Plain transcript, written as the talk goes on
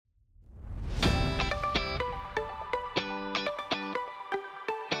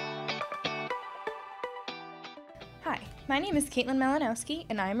My name is Caitlin Malinowski,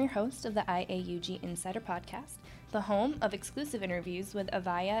 and I am your host of the IAUG Insider Podcast, the home of exclusive interviews with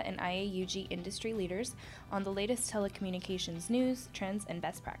Avaya and IAUG industry leaders on the latest telecommunications news, trends, and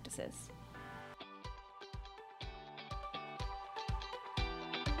best practices.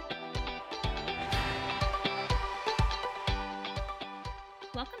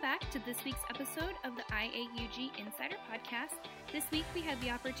 Welcome back to this week's episode of the IAUG Insider Podcast. This week we had the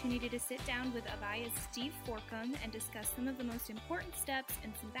opportunity to sit down with Avaya's Steve Forcum and discuss some of the most important steps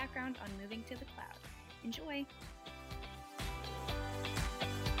and some background on moving to the cloud. Enjoy!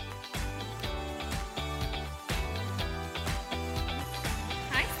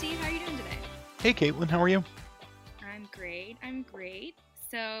 Hi Steve, how are you doing today? Hey Caitlin, how are you? I'm great.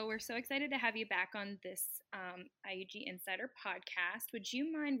 So we're so excited to have you back on this IAUG Insider Podcast. Would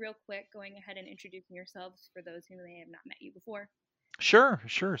you mind real quick going ahead and introducing yourselves for those who may have not met you before? Sure.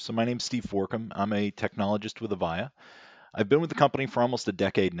 So my name's Steve Forcum. I'm a technologist with Avaya. I've been with the company for almost a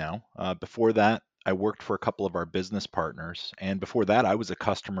decade now. Before that, I worked for a couple of our business partners, and before that, I was a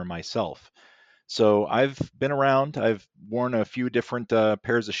customer myself. So I've been around. I've worn a few different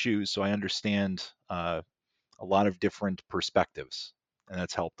pairs of shoes, so I understand a lot of different perspectives, and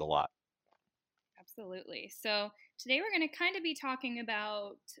that's helped a lot. Absolutely. So today we're going to kind of be talking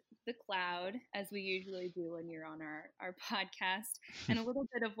about the cloud, as we usually do when you're on our podcast, and a little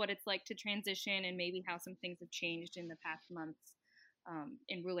bit of what it's like to transition and maybe how some things have changed in the past months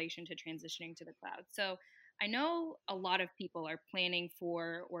in relation to transitioning to the cloud. So I know a lot of people are planning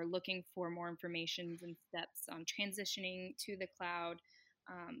for or looking for more information and steps on transitioning to the cloud.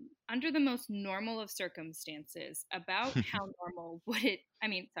 Under the most normal of circumstances, about about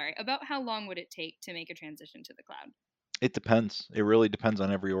how long would it take to make a transition to the cloud? It depends. It really depends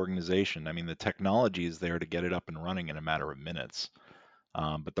on every organization. I mean, the technology is there to get it up and running in a matter of minutes.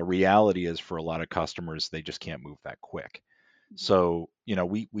 But the reality is for a lot of customers, they just can't move that quick. Mm-hmm. So,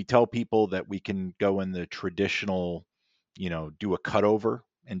 we tell people that we can go in the traditional, do a cutover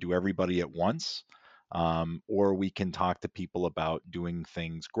and do everybody at once. Or we can talk to people about doing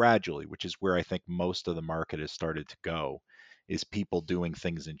things gradually, which is where I think most of the market has started to go, is people doing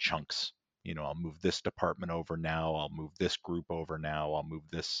things in chunks. I'll move this department over now. I'll move this group over now. I'll move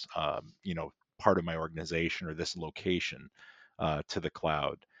this, part of my organization or this location to the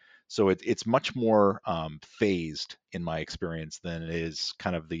cloud. So it's much more phased in my experience than it is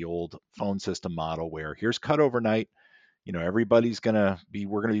kind of the old phone system model where here's cut overnight. Everybody's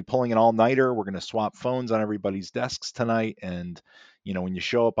we're gonna be pulling an all-nighter. We're gonna swap phones on everybody's desks tonight. And, when you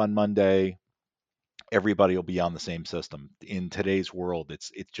show up on Monday, everybody will be on the same system. In today's world,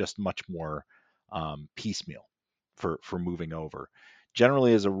 it's just much more piecemeal for moving over.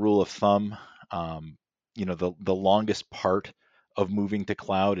 Generally, as a rule of thumb, the longest part of moving to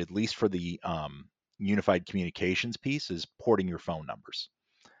cloud, at least for the unified communications piece, is porting your phone numbers.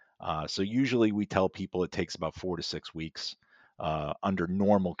 So usually we tell people it takes about 4 to 6 weeks under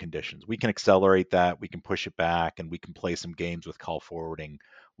normal conditions. We can accelerate that, we can push it back, and we can play some games with call forwarding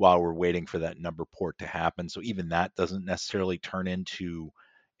while we're waiting for that number port to happen. So even that doesn't necessarily turn into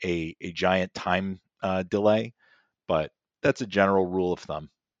a giant time delay, but that's a general rule of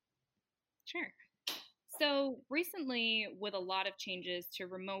thumb. Sure. So recently, with a lot of changes to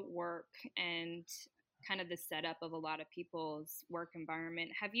remote work and kind of the setup of a lot of people's work environment,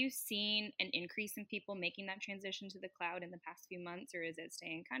 have you seen an increase in people making that transition to the cloud in the past few months, or is it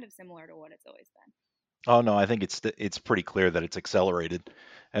staying kind of similar to what it's always been? Oh no, I think it's pretty clear that it's accelerated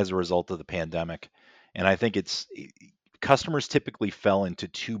as a result of the pandemic, and I think customers typically fell into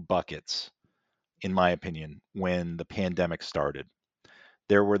two buckets, in my opinion, when the pandemic started.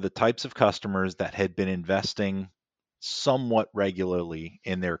 There were the types of customers that had been investing somewhat regularly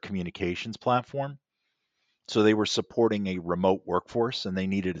in their communications platform. So they were supporting a remote workforce and they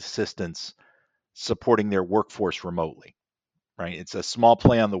needed assistance supporting their workforce remotely, right? It's a small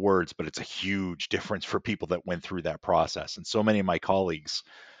play on the words, but it's a huge difference for people that went through that process. And so many of my colleagues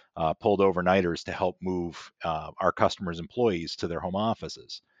pulled overnighters to help move our customers' employees to their home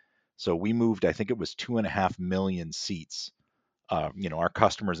offices. So we moved, I think it was 2.5 million seats, our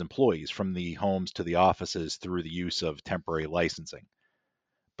customers' employees from the homes to the offices through the use of temporary licensing.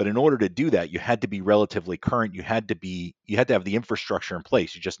 But in order to do that, you had to be relatively current. You had to have the infrastructure in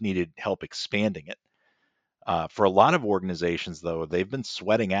place. You just needed help expanding it. For a lot of organizations, though, they've been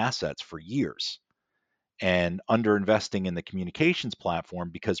sweating assets for years and underinvesting in the communications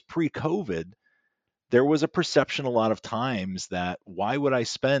platform because pre-COVID, there was a perception a lot of times that why would I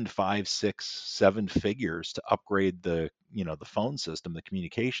spend 5, 6, 7 figures to upgrade the phone system, the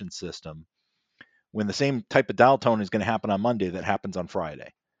communication system, when the same type of dial tone is going to happen on Monday that happens on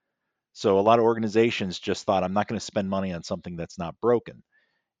Friday. So a lot of organizations just thought, I'm not going to spend money on something that's not broken.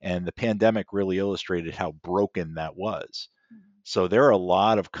 And the pandemic really illustrated how broken that was. Mhm. So there are a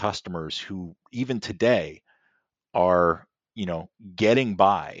lot of customers who, even today, are, getting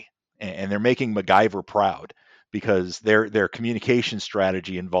by, and they're making MacGyver proud because their communication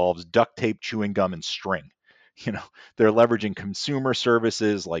strategy involves duct tape, chewing gum, and string. You know, they're leveraging consumer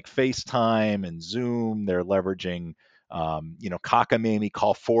services like FaceTime and Zoom. They're leveraging, cockamamie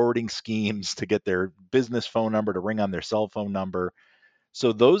call forwarding schemes to get their business phone number to ring on their cell phone number.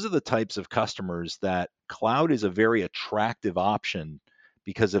 So those are the types of customers that cloud is a very attractive option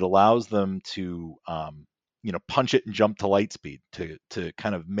because it allows them to, punch it and jump to light speed to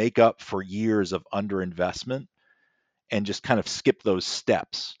kind of make up for years of underinvestment and just kind of skip those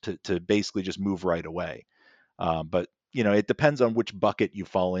steps to basically just move right away. But it depends on which bucket you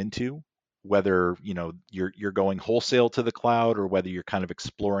fall into, whether you're going wholesale to the cloud or whether you're kind of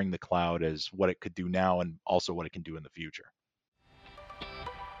exploring the cloud as what it could do now and also what it can do in the future.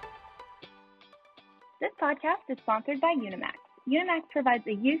 This podcast is sponsored by Unimax. Unimax provides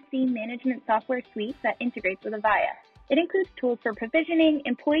a UC management software suite that integrates with Avaya. It includes tools for provisioning,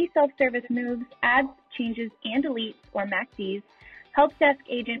 employee self-service moves, adds, changes, and deletes, or MACDs, help desk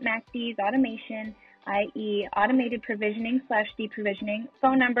agent MACDs, automation, i.e. automated provisioning/deprovisioning,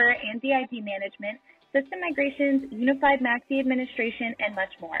 phone number and DID management, system migrations, unified MACD administration, and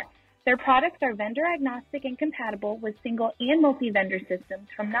much more. Their products are vendor agnostic and compatible with single and multi-vendor systems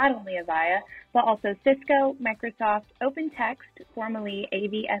from not only Avaya, but also Cisco, Microsoft, OpenText, formerly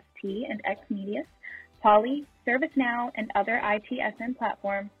AVST and XMedius, Poly, ServiceNow, and other ITSM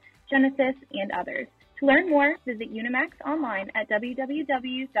platforms, Genesys, and others. To learn more, visit Unimax online at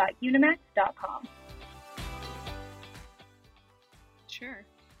www.unimax.com. Sure.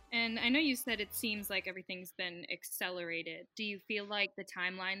 And I know you said it seems like everything's been accelerated. Do you feel like the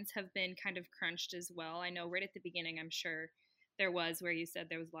timelines have been kind of crunched as well? I know right at the beginning, I'm sure there was where you said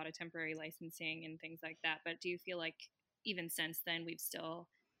there was a lot of temporary licensing and things like that. But do you feel like even since then, we've still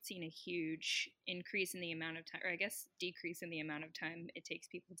seen a huge increase in the amount of time, or I guess decrease in the amount of time it takes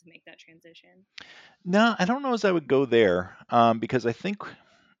people to make that transition? No, I don't know as I would go there, because I think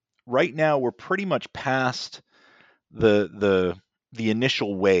right now we're pretty much past the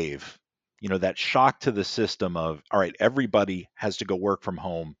initial wave, that shock to the system of, all right, everybody has to go work from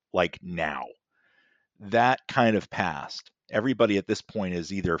home like now. That kind of passed. Everybody at this point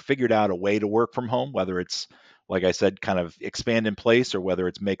has either figured out a way to work from home, whether it's, like I said, kind of expand in place or whether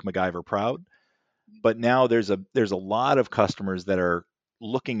it's make MacGyver proud. But now there's a lot of customers that are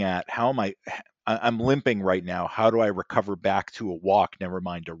looking at how am I'm limping right now. How do I recover back to a walk, never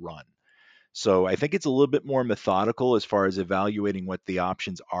mind a run? So I think it's a little bit more methodical as far as evaluating what the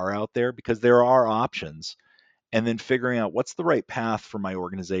options are out there, because there are options, and then figuring out what's the right path for my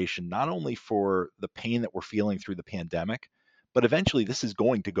organization, not only for the pain that we're feeling through the pandemic, but eventually this is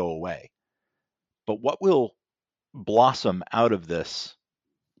going to go away. But what will blossom out of this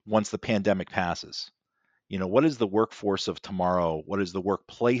once the pandemic passes? What is the workforce of tomorrow? What does the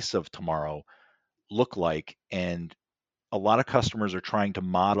workplace of tomorrow look like? And a lot of customers are trying to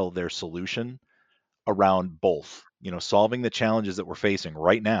model their solution around both, solving the challenges that we're facing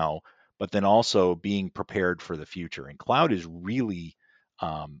right now, but then also being prepared for the future. And cloud is really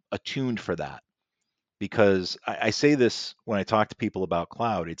attuned for that, because I say this when I talk to people about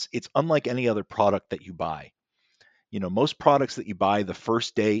cloud. It's unlike any other product that you buy. Most products that you buy, the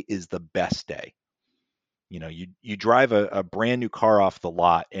first day is the best day. You drive a brand new car off the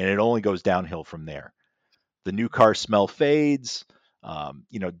lot and it only goes downhill from there. The new car smell fades.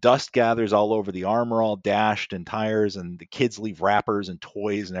 Dust gathers all over the armor, all dashed and tires, and the kids leave wrappers and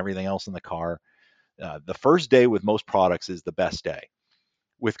toys and everything else in the car. The first day with most products is the best day.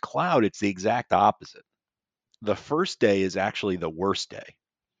 With cloud, it's the exact opposite. The first day is actually the worst day.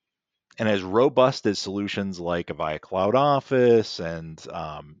 And as robust as solutions like Avaya Cloud Office and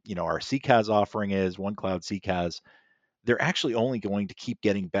our CCaaS offering is, OneCloud CCaaS, they're actually only going to keep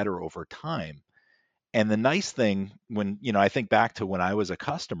getting better over time. And the nice thing, when I think back to when I was a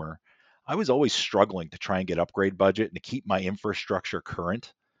customer, I was always struggling to try and get upgrade budget and to keep my infrastructure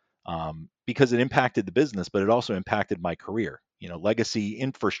current, because it impacted the business, but it also impacted my career. Legacy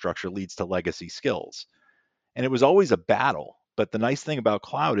infrastructure leads to legacy skills, and it was always a battle. But the nice thing about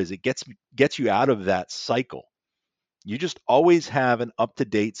cloud is it gets you out of that cycle. You just always have an up to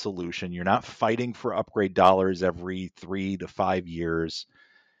date solution. You're not fighting for upgrade dollars every 3 to 5 years.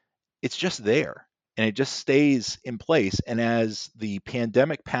 It's just there and it just stays in place. And as the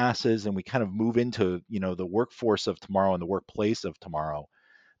pandemic passes and we kind of move into, the workforce of tomorrow and the workplace of tomorrow,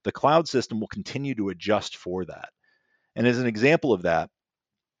 the cloud system will continue to adjust for that. And as an example of that,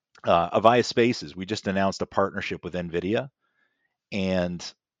 Avaya Spaces, we just announced a partnership with NVIDIA. And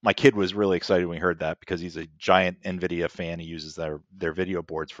my kid was really excited when he heard that because he's a giant NVIDIA fan. He uses their video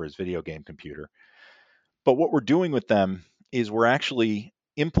boards for his video game computer. But what we're doing with them is we're actually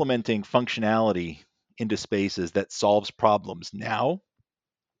implementing functionality into Spaces that solves problems now,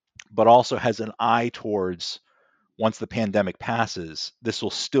 but also has an eye towards once the pandemic passes, this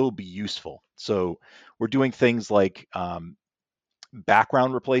will still be useful. So we're doing things like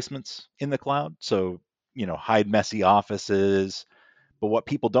background replacements in the cloud. So, hide messy offices. But what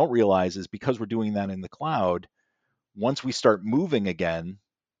people don't realize is because we're doing that in the cloud, once we start moving again,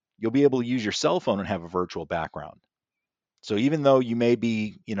 you'll be able to use your cell phone and have a virtual background. So even though you may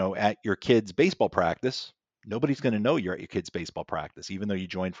be, at your kid's baseball practice, nobody's going to know you're at your kid's baseball practice, even though you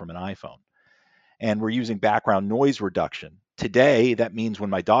joined from an iPhone. And we're using background noise reduction. Today, that means when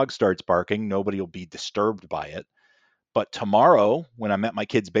my dog starts barking, nobody will be disturbed by it. But tomorrow, when I'm at my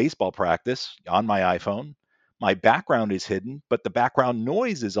kid's baseball practice on my iPhone, my background is hidden, but the background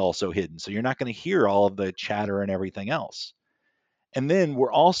noise is also hidden. So you're not going to hear all of the chatter and everything else. And then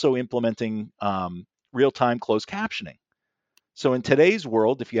we're also implementing real-time closed captioning. So in today's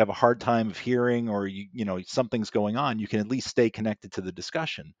world, if you have a hard time of hearing or something's going on, you can at least stay connected to the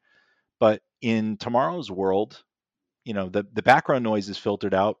discussion. But in tomorrow's world, the background noise is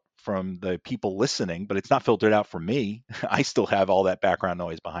filtered out from the people listening, but it's not filtered out from me. I still have all that background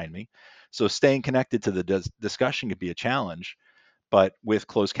noise behind me. So staying connected to the discussion could be a challenge, but with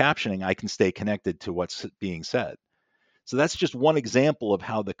closed captioning, I can stay connected to what's being said. So that's just one example of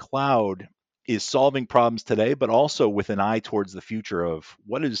how the cloud is solving problems today, but also with an eye towards the future of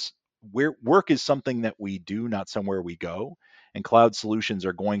where work is something that we do, not somewhere we go. And cloud solutions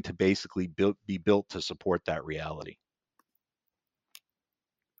are going to basically be built to support that reality.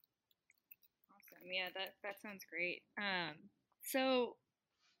 Awesome. Yeah, that sounds great. So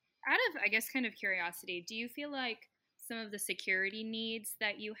out of, I guess, kind of curiosity, do you feel like some of the security needs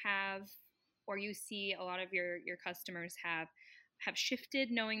that you have or you see a lot of your customers have shifted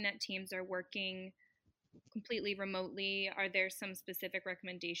knowing that teams are working completely remotely? Are there some specific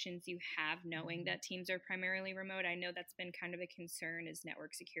recommendations you have knowing that teams are primarily remote? I know that's been kind of a concern is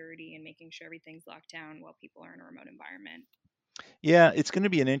network security and making sure everything's locked down while people are in a remote environment. Yeah, it's going to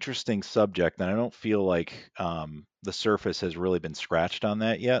be an interesting subject, and I don't feel like the surface has really been scratched on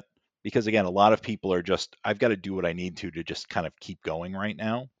that yet. Because again, a lot of people are just, I've got to do what I need to just kind of keep going right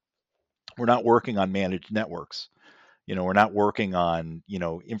now. We're not working on managed networks. We're not working on,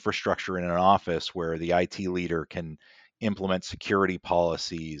 infrastructure in an office where the IT leader can implement security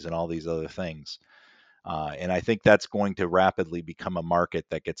policies and all these other things. And I think that's going to rapidly become a market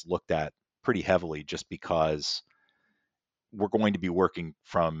that gets looked at pretty heavily just because we're going to be working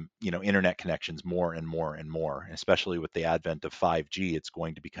from internet connections more and more and more, especially with the advent of 5G. It's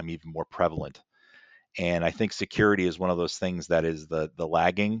going to become even more prevalent, and I think security is one of those things that is the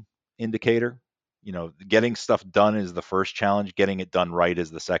lagging indicator. Getting stuff done is the first challenge, getting it done right is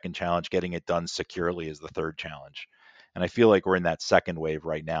the second challenge, getting it done securely is the third challenge. And I feel like we're in that second wave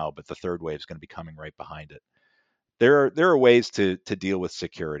right now, but the third wave is going to be coming right behind it. There are ways to deal with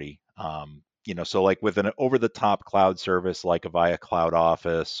security. So like with an over-the-top cloud service like Avaya Cloud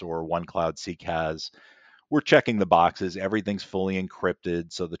Office or OneCloud CCaaS, we're checking the boxes. Everything's fully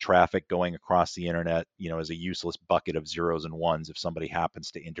encrypted, so the traffic going across the internet, is a useless bucket of zeros and ones if somebody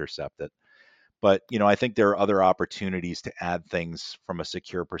happens to intercept it. But I think there are other opportunities to add things from a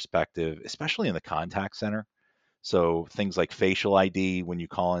secure perspective, especially in the contact center. So things like facial ID when you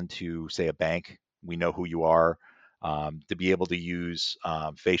call into, say, a bank, we know who you are. To be able to use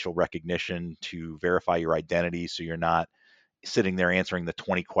facial recognition to verify your identity, so you're not sitting there answering the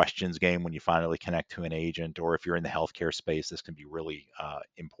 20 questions game when you finally connect to an agent, or if you're in the healthcare space, this can be really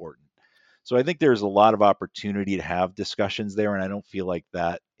important. So I think there's a lot of opportunity to have discussions there, and I don't feel like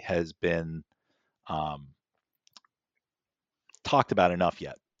that has been um, talked about enough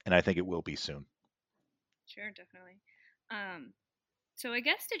yet, and I think it will be soon. Sure, definitely. Um, so I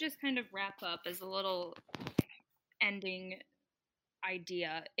guess to just kind of wrap up as a little ending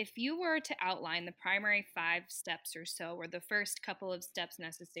idea, if you were to outline the primary 5 steps or so, or the first couple of steps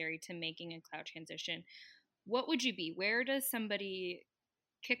necessary to making a cloud transition, what would you be? Where does somebody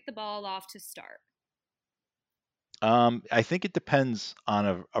kick the ball off to start? I think it depends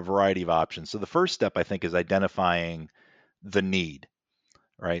on a variety of options. So the first step, I think, is identifying the need,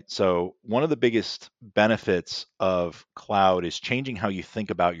 right? So one of the biggest benefits of cloud is changing how you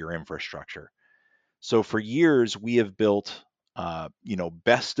think about your infrastructure. So for years, we have built,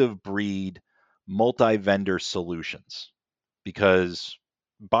 best of breed, multi-vendor solutions because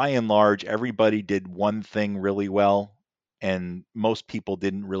by and large, everybody did one thing really well and most people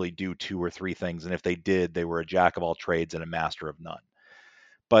didn't really do 2 or 3 things, and if they did, they were a jack of all trades and a master of none.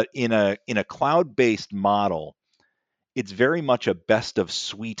 But in a cloud-based model, it's very much a best of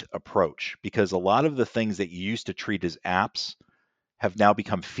suite approach, because a lot of the things that you used to treat as apps have now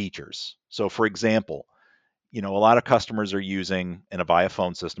become features. So for example, a lot of customers are using an Avaya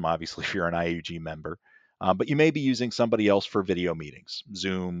phone system, obviously, if you're an IUG member, but you may be using somebody else for video meetings,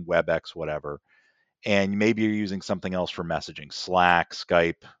 Zoom, WebEx, whatever, and maybe you're using something else for messaging, Slack,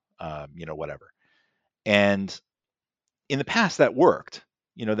 Skype, whatever. And in the past, that worked.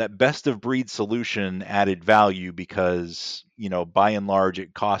 That best of breed solution added value because, by and large,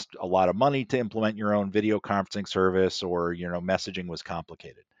 it cost a lot of money to implement your own video conferencing service, or, messaging was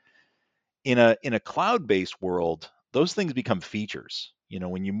complicated. In a cloud-based world, those things become features.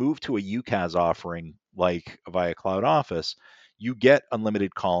 When you move to a UCaaS offering like Avaya Cloud Office, you get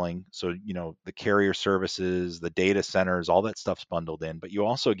unlimited calling. So, the carrier services, the data centers, all that stuff's bundled in, but you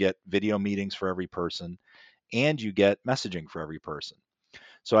also get video meetings for every person, and you get messaging for every person.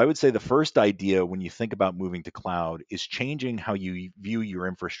 So I would say the first idea when you think about moving to cloud is changing how you view your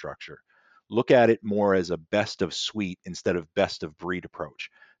infrastructure. Look at it more as a best of suite instead of best of breed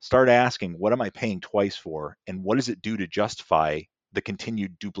approach. Start asking, what am I paying twice for, and what does it do to justify the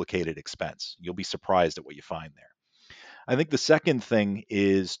continued duplicated expense? You'll be surprised at what you find there. I think the second thing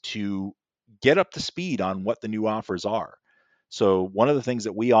is to get up to speed on what the new offers are. So one of the things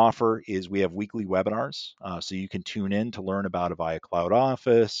that we offer is we have weekly webinars. So you can tune in to learn about Avaya Cloud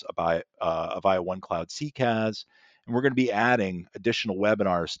Office, about Avaya OneCloud CCaaS, and we're going to be adding additional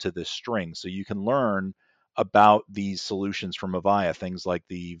webinars to this string so you can learn about these solutions from Avaya, things like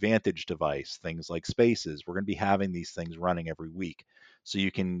the Vantage device, things like Spaces. We're going to be having these things running every week so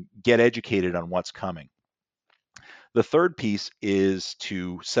you can get educated on what's coming. The third piece is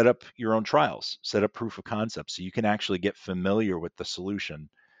to set up your own trials, set up proof of concept so you can actually get familiar with the solution.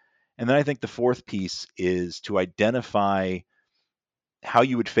 And then I think the fourth piece is to identify how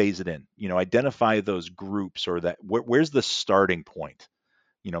you would phase it in. Identify those groups, or where's the starting point.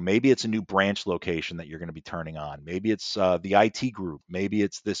 Maybe it's a new branch location that you're going to be turning on. Maybe it's the IT group. Maybe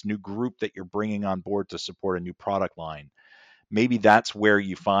it's this new group that you're bringing on board to support a new product line. Maybe that's where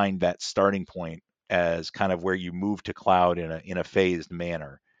you find that starting point as kind of where you move to cloud in a phased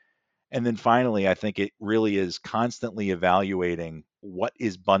manner. And then finally, I think it really is constantly evaluating what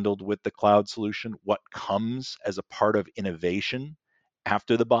is bundled with the cloud solution, what comes as a part of innovation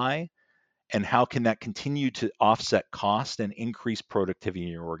after the buy, and how can that continue to offset cost and increase productivity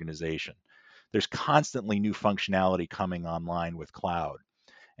in your organization. There's constantly new functionality coming online with cloud.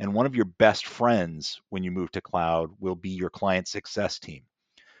 And one of your best friends when you move to cloud will be your client success team.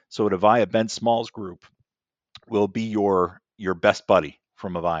 So at Avaya, Ben Small's group will be your best buddy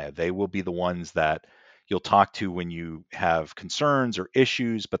from Avaya. They will be the ones that you'll talk to when you have concerns or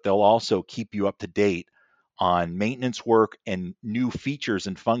issues, but they'll also keep you up to date on maintenance work and new features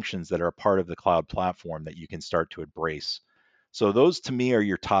and functions that are a part of the cloud platform that you can start to embrace. So those to me are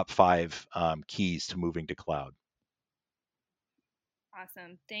your top 5 keys to moving to cloud.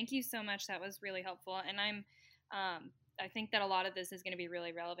 Awesome. Thank you so much. That was really helpful. And I think that a lot of this is going to be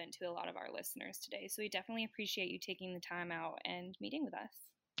really relevant to a lot of our listeners today. So we definitely appreciate you taking the time out and meeting with us.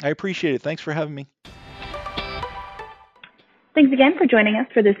 I appreciate it. Thanks for having me. Thanks again for joining us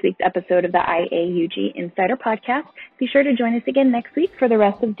for this week's episode of the IAUG Insider Podcast. Be sure to join us again next week for the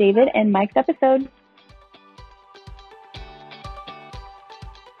rest of David and Mike's episode.